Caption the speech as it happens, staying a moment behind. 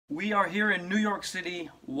We are here in New York City.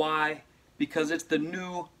 Why? Because it's the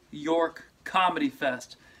New York Comedy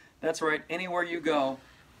Fest. That's right, anywhere you go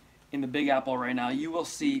in the Big Apple right now, you will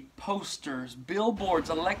see posters, billboards,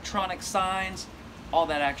 electronic signs, all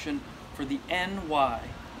that action for the NYCF,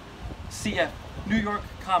 New York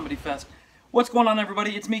Comedy Fest. What's going on,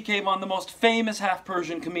 everybody? It's me, Kayvon, the most famous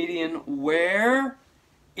half-Persian comedian. Where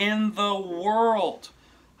in the world?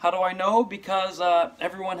 How do I know? Because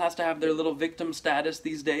everyone has to have their little victim status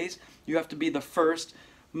these days. You have to be the first,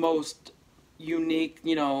 most unique,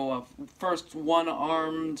 first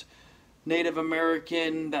one-armed Native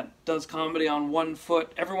American that does comedy on one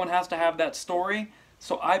foot. Everyone has to have that story.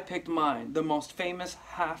 So I picked mine, the most famous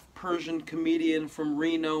half-Persian comedian from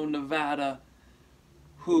Reno, Nevada,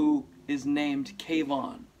 who is named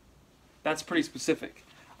Kayvon. That's pretty specific.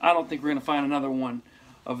 I don't think we're going to find another one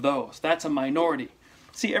of those. That's a minority.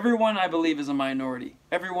 See, everyone, I believe, is a minority.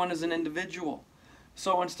 Everyone is an individual.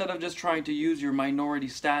 So instead of just trying to use your minority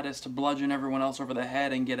status to bludgeon everyone else over the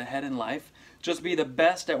head and get ahead in life, just be the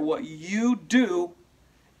best at what you do,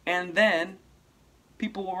 and then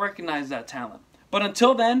people will recognize that talent. But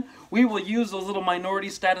until then, we will use those little minority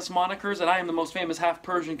status monikers, and I am the most famous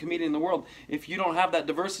half-Persian comedian in the world. If you don't have that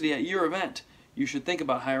diversity at your event, you should think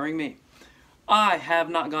about hiring me. I have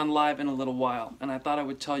not gone live in a little while, and I thought I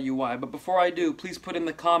would tell you why. But before I do, please put in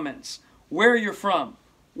the comments where you're from,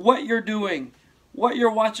 what you're doing, what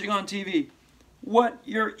you're watching on TV, what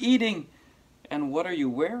you're eating, and what are you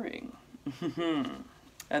wearing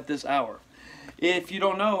at this hour. If you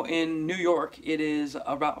don't know, in New York, it's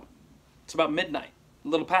about midnight, a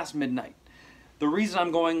little past midnight. The reason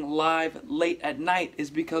I'm going live late at night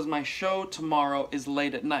is because my show tomorrow is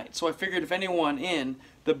late at night. So I figured if anyone in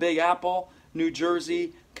the Big Apple, New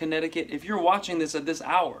Jersey, Connecticut, if you're watching this at this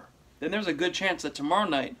hour, then there's a good chance that tomorrow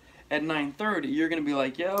night at 9:30, you're going to be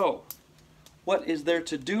like, yo, what is there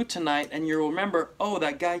to do tonight? And you'll remember, oh,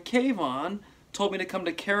 that guy Kayvon told me to come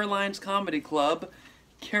to Caroline's Comedy Club,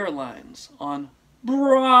 Caroline's on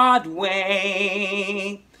Broadway.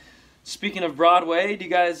 Speaking of Broadway, do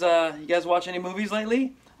you guys watch any movies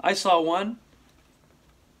lately? I saw one,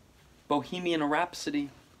 Bohemian Rhapsody.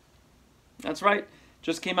 That's right,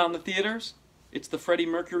 just came out in the theaters. It's the Freddie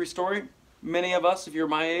Mercury story. Many of us, if you're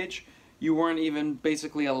my age, you weren't even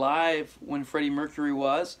basically alive when Freddie Mercury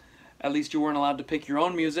was. At least you weren't allowed to pick your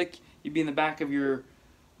own music. You'd be in the back of your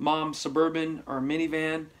mom's Suburban or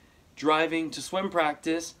minivan driving to swim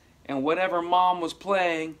practice, and whatever mom was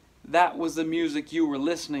playing, that was the music you were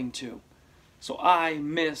listening to. So I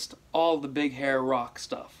missed all the big hair rock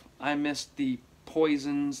stuff. I missed the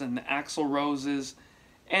Poisons and the Axl Roses,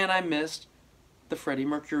 and I missed the Freddie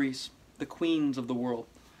Mercurys, the queens of the world.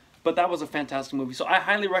 But that was a fantastic movie, so I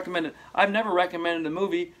highly recommend it. I've never recommended a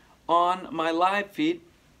movie on my live feed,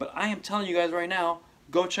 but I am telling you guys right now,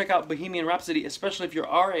 go check out Bohemian Rhapsody, especially if you're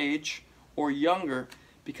our age or younger,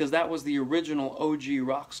 because that was the original OG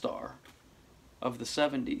rock star of the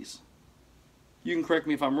 70s. You can correct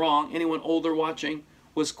me if I'm wrong. Anyone older watching,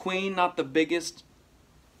 was Queen not the biggest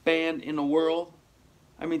band in the world?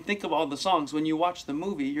 I mean, think of all the songs. When you watch the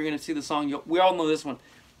movie, you're going to see the song. We all know this one.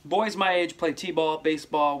 Boys my age play t-ball,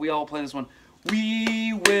 baseball. We all play this one.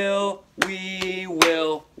 We will,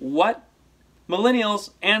 what? Millennials,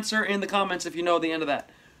 answer in the comments if you know the end of that.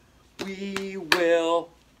 We will.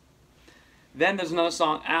 Then there's another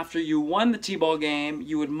song. After you won the t-ball game,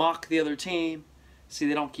 you would mock the other team. See,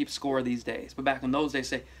 they don't keep score these days. But back in those days,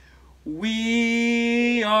 say,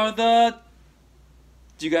 we are the...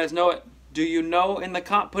 Do you guys know it? Do you know in the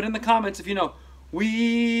put in the comments if you know.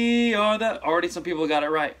 We are the... Already some people got it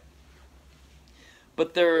right.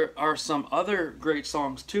 But there are some other great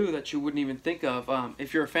songs too that you wouldn't even think of.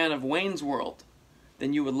 If you're a fan of Wayne's World,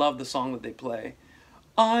 then you would love the song that they play.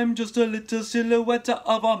 I'm just a little silhouette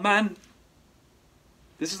of a man.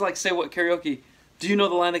 This is like Say What karaoke. Do you know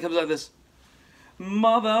the line that comes out of this?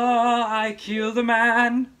 Mother, I killed a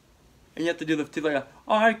man. And you have to do the teeth like that.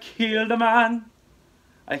 I killed a man.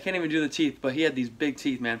 I can't even do the teeth, but he had these big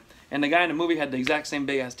teeth, man. And the guy in the movie had the exact same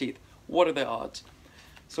big ass teeth. What are the odds?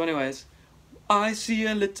 So anyways, I see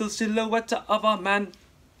a little silhouette of a man.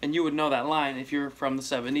 And you would know that line if you're from the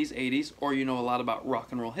 70s, 80s, or you know a lot about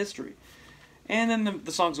rock and roll history. And then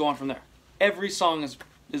the songs go on from there. Every song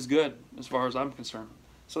is good as far as I'm concerned.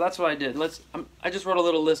 So that's what I did. I just wrote a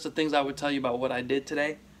little list of things I would tell you about what I did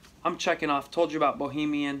today. I'm checking off. Told you about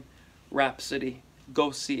Bohemian Rhapsody.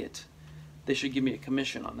 Go see it. They should give me a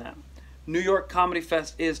commission on that. New York Comedy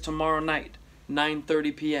Fest is tomorrow night,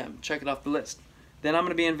 9:30 p.m. Check it off the list. Then I'm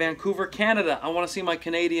going to be in Vancouver, Canada. I want to see my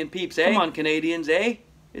Canadian peeps. Come on, Canadians,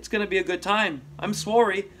 It's going to be a good time. I'm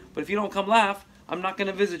sorry, but if you don't come laugh, I'm not going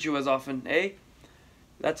to visit you as often,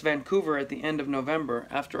 That's Vancouver at the end of November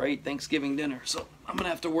after I eat Thanksgiving dinner. So I'm going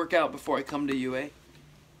to have to work out before I come to UA.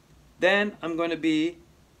 Then I'm going to be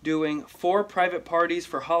doing 4 private parties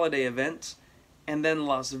for holiday events. And then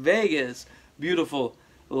Las Vegas, beautiful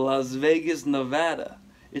Las Vegas, Nevada.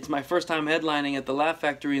 It's my first time headlining at the Laugh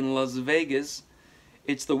Factory in Las Vegas.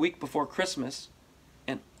 It's the week before Christmas.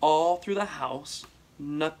 And all through the house,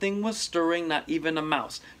 nothing was stirring, not even a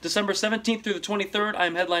mouse. December 17th through the 23rd,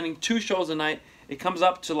 I'm headlining 2 shows a night. It comes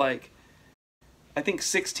up to like, I think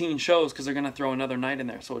 16 shows because they're going to throw another night in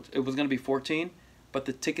there. So it was going to be 14. But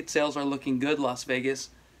the ticket sales are looking good, Las Vegas.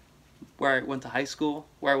 Where I went to high school,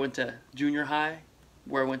 where I went to junior high,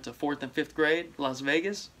 where I went to 4th and 5th grade, Las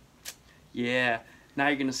Vegas. Yeah, now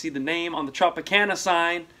you're going to see the name on the Tropicana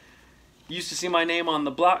sign. You used to see my name on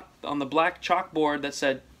the black chalkboard that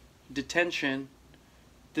said detention.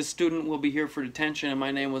 This student will be here for detention, and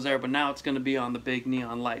my name was there, but now it's going to be on the big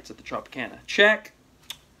neon lights at the Tropicana. Check.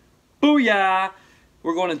 Booyah!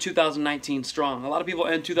 We're going in 2019 strong. A lot of people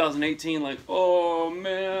end 2018 like, oh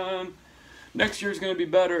man, next year's going to be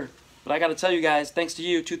better. But I got to tell you guys, thanks to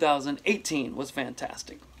you, 2018 was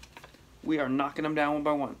fantastic. We are knocking them down one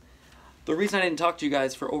by one. The reason I didn't talk to you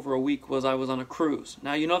guys for over a week was I was on a cruise.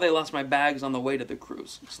 Now, you know they lost my bags on the way to the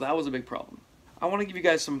cruise, so that was a big problem. I want to give you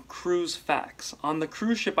guys some cruise facts. On the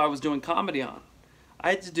cruise ship I was doing comedy on, I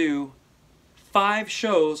had to do 5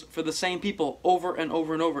 shows for the same people over and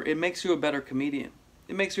over and over. It makes you a better comedian.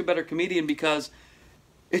 It makes you a better comedian because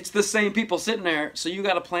it's the same people sitting there, so you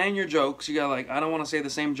got to plan your jokes. You got to, like, I don't want to say the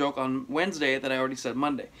same joke on Wednesday that I already said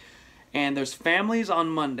Monday. And there's families on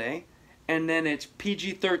Monday, and then it's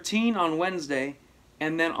PG-13 on Wednesday,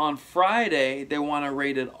 and then on Friday they want a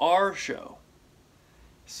rated R show.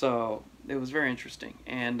 So it was very interesting.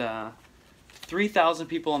 And 3,000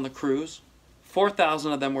 people on the cruise.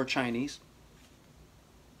 4,000 of them were Chinese.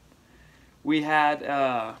 We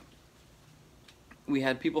had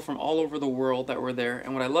people from all over the world that were there.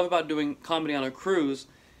 And what I love about doing comedy on a cruise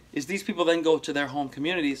is these people then go to their home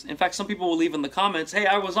communities. In fact, some people will leave in the comments, hey,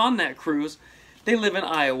 I was on that cruise. They live in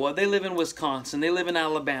Iowa, they live in Wisconsin, they live in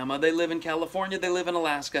Alabama, they live in California, they live in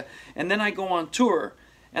Alaska. And then I go on tour,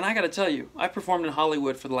 and I got to tell you, I performed in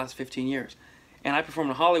Hollywood for the last 15 years. And I performed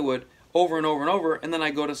in Hollywood over and over and over, and then I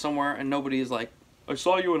go to somewhere and nobody is like, I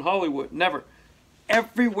saw you in Hollywood. Never.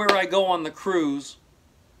 Everywhere I go on the cruise,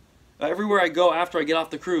 everywhere I go after I get off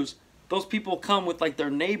the cruise, those people come with like their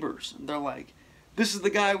neighbors. They're like, this is the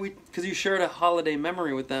guy because you shared a holiday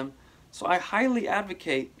memory with them. So I highly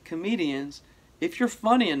advocate comedians, if you're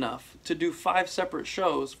funny enough to do 5 separate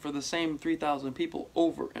shows for the same 3,000 people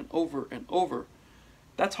over and over and over,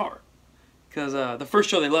 that's hard. Because the first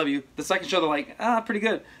show they love you, the second show they're like, pretty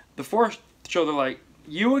good. The 4th show they're like,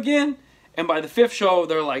 you again? And by the 5th show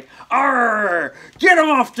they're like, arr, get him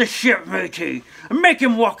off the ship, matey, and make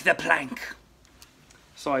him walk the plank.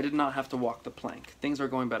 So I did not have to walk the plank. Things are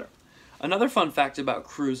going better. Another fun fact about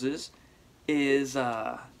cruises is,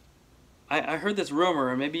 I heard this rumor,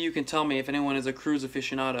 and maybe you can tell me if anyone is a cruise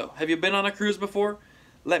aficionado. Have you been on a cruise before?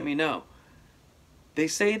 Let me know. They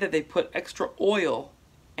say that they put extra oil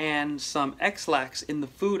and some X-Lax in the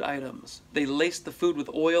food items. They lace the food with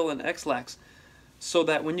oil and X-Lax so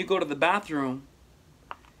that when you go to the bathroom,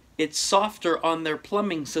 it's softer on their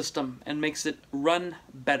plumbing system and makes it run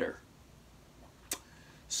better.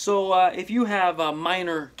 So if you have a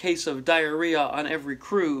minor case of diarrhea on every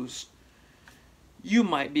cruise, you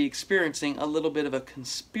might be experiencing a little bit of a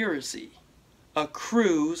conspiracy. A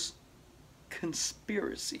cruise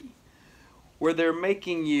conspiracy. Where they're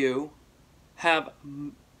making you have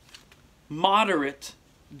moderate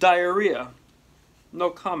diarrhea.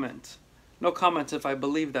 No comment. No comment if I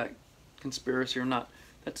believe that conspiracy or not.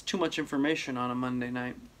 That's too much information on a Monday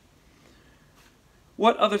night.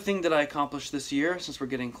 What other thing did I accomplish this year, since we're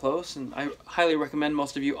getting close? And I highly recommend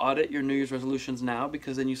most of you audit your New Year's resolutions now,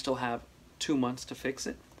 because then you still have 2 months to fix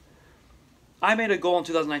it. I made a goal in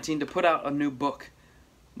 2019 to put out a new book.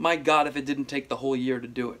 My God, if it didn't take the whole year to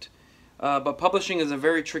do it. But publishing is a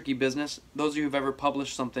very tricky business. Those of you who've ever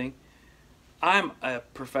published something, I'm a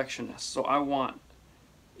perfectionist, so I want,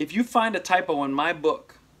 if you find a typo in my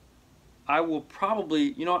book, I will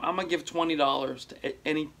probably, you know what, I'm going to give $20 to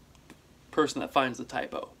any person that finds the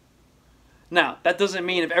typo. Now, that doesn't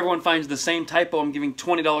mean if everyone finds the same typo, I'm giving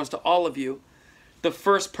 $20 to all of you. The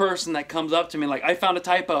first person that comes up to me like, I found a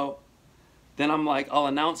typo, then I'm like, I'll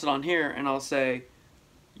announce it on here and I'll say,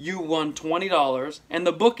 you won $20 and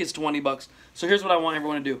the book is 20 bucks. So here's what I want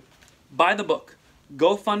everyone to do. Buy the book.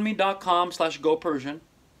 GoFundMe.com/GoPersian.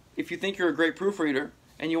 If you think you're a great proofreader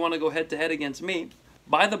and you want to go head to head against me,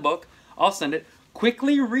 buy the book. I'll send it.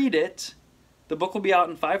 Quickly read it. The book will be out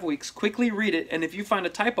in 5 weeks. Quickly read it, and if you find a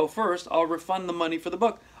typo first, I'll refund the money for the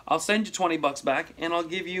book. I'll send you 20 bucks back, and I'll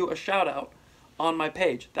give you a shout out on my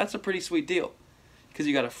page. That's a pretty sweet deal, because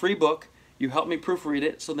you got a free book. You help me proofread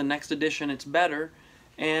it, so the next edition it's better,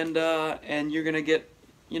 and you're gonna get,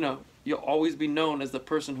 you know, you'll always be known as the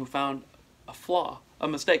person who found a flaw, a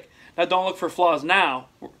mistake. Now don't look for flaws now.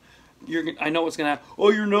 I know what's gonna happen.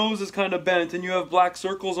 Oh, your nose is kind of bent, and you have black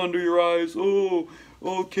circles under your eyes. Oh,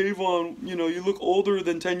 Kayvon, you know, you look older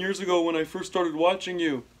than 10 years ago when I first started watching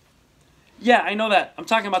you. Yeah, I know that. I'm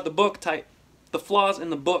talking about the book type, the flaws in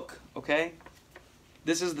the book, okay?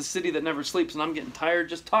 This is the city that never sleeps, and I'm getting tired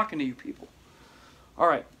just talking to you people. All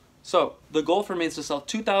right, so the goal for me is to sell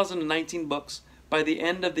 2,019 books by the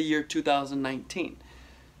end of the year 2019.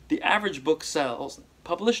 The average book sells,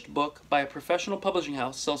 published book by a professional publishing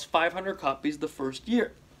house sells 500 copies the first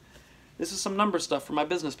year. This is some number stuff for my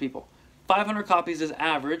business people. 500 copies is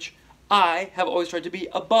average. I have always tried to be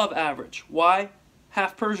above average. Why?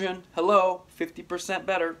 Half Persian, hello, 50%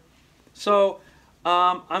 better. So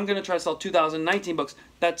I'm going to try to sell 2,019 books.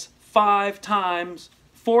 That's 4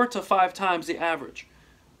 to 5 times the average.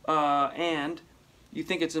 And you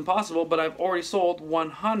think it's impossible, but I've already sold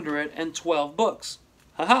 112 books.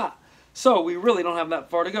 Haha! So we really don't have that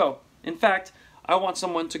far to go. In fact, I want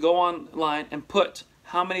someone to go online and put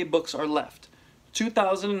how many books are left.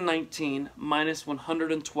 2019 minus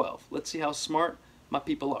 112. Let's see how smart my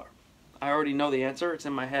people are. I already know the answer. It's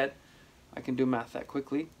in my head. I can do math that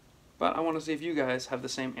quickly. But I want to see if you guys have the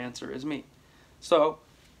same answer as me. So,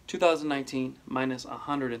 2019 minus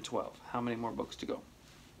 112. How many more books to go?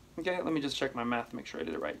 Okay, let me just check my math, make sure I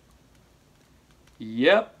did it right.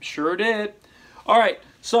 Yep, sure did. Alright,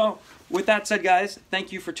 so with that said, guys,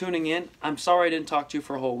 thank you for tuning in. I'm sorry I didn't talk to you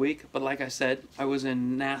for a whole week, but like I said, I was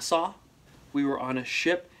in Nassau. We were on a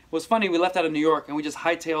ship. It was funny, we left out of New York and we just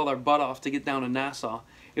hightailed our butt off to get down to Nassau.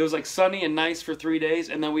 It was like sunny and nice for 3 days,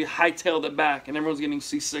 and then we hightailed it back, and everyone's getting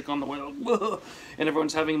seasick on the way, like, and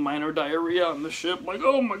everyone's having minor diarrhea on the ship, like,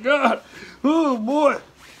 oh my god, oh boy.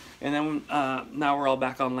 And then now we're all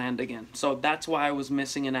back on land again. So that's why I was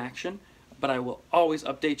missing in action, but I will always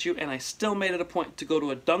update you, and I still made it a point to go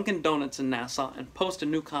to a Dunkin' Donuts in Nassau and post a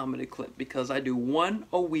new comedy clip, because I do one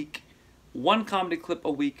a week, one comedy clip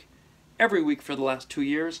a week, every week for the last 2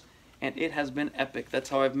 years. And it has been epic. That's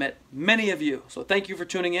how I've met many of you. So thank you for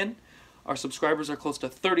tuning in. Our subscribers are close to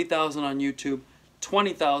 30,000 on YouTube,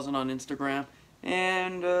 20,000 on Instagram,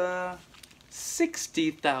 and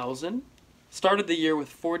 60,000. Started the year with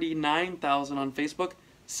 49,000 on Facebook,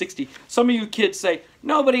 60. Some of you kids say,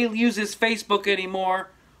 nobody uses Facebook anymore.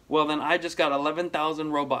 Well, then I just got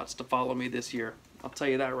 11,000 robots to follow me this year. I'll tell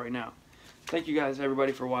you that right now. Thank you guys,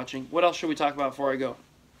 everybody, for watching. What else should we talk about before I go?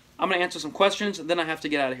 I'm going to answer some questions, then I have to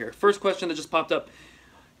get out of here. First question that just popped up.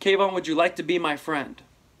 Kayvon, would you like to be my friend?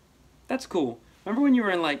 That's cool. Remember when you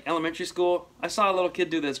were in like elementary school? I saw a little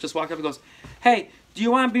kid do this. Just walk up and goes, hey, do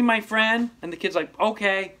you want to be my friend? And the kid's like,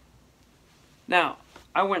 okay. Now,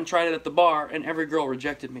 I went and tried it at the bar, and every girl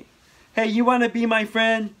rejected me. Hey, you want to be my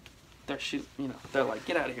friend? They're like,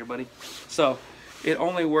 get out of here, buddy. So, it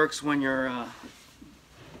only works when you're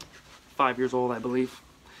 5 years old, I believe.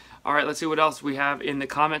 All right, let's see what else we have in the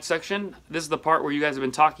comment section. This is the part where you guys have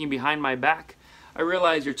been talking behind my back. I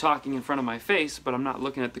realize you're talking in front of my face, but I'm not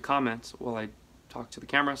looking at the comments while I talk to the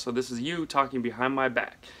camera, so this is you talking behind my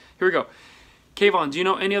back. Here we go. Kayvon, do you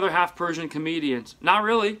know any other half Persian comedians? Not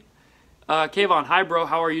really. Kayvon, hi bro,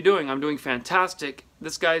 how are you doing? I'm doing fantastic.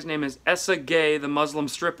 This guy's name is Essa Gay, the Muslim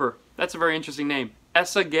stripper. That's a very interesting name.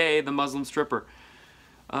 Essa Gay, the Muslim stripper.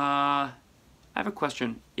 I have a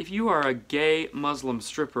question. If you are a gay Muslim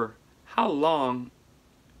stripper, how long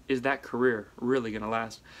is that career really going to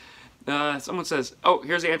last? Someone says, oh,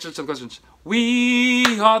 here's the answer to the questions.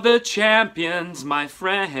 We are the champions, my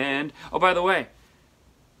friend. Oh, by the way,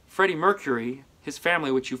 Freddie Mercury, his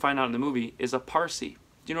family, which you find out in the movie, is a Parsi.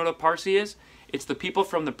 Do you know what a Parsi is? It's the people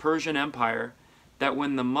from the Persian Empire that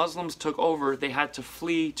when the Muslims took over, they had to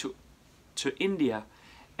flee to India.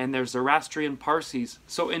 And there's Zoroastrian Parsis.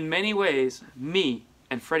 So in many ways, me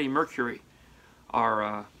and Freddie Mercury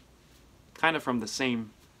are kind of from the same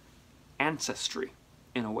ancestry,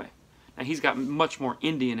 in a way. Now he's got much more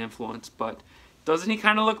Indian influence, but doesn't he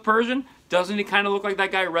kind of look Persian? Doesn't he kind of look like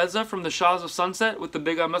that guy Reza from the Shahs of Sunset with the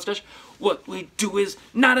big mustache? What we do is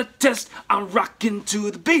not a test. I'm rocking to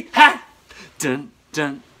the beat. Ha! Dun,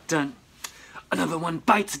 dun, dun. Another one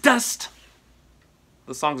bites dust.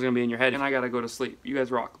 The song's gonna be in your head, and I gotta go to sleep. You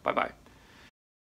guys rock. Bye-bye.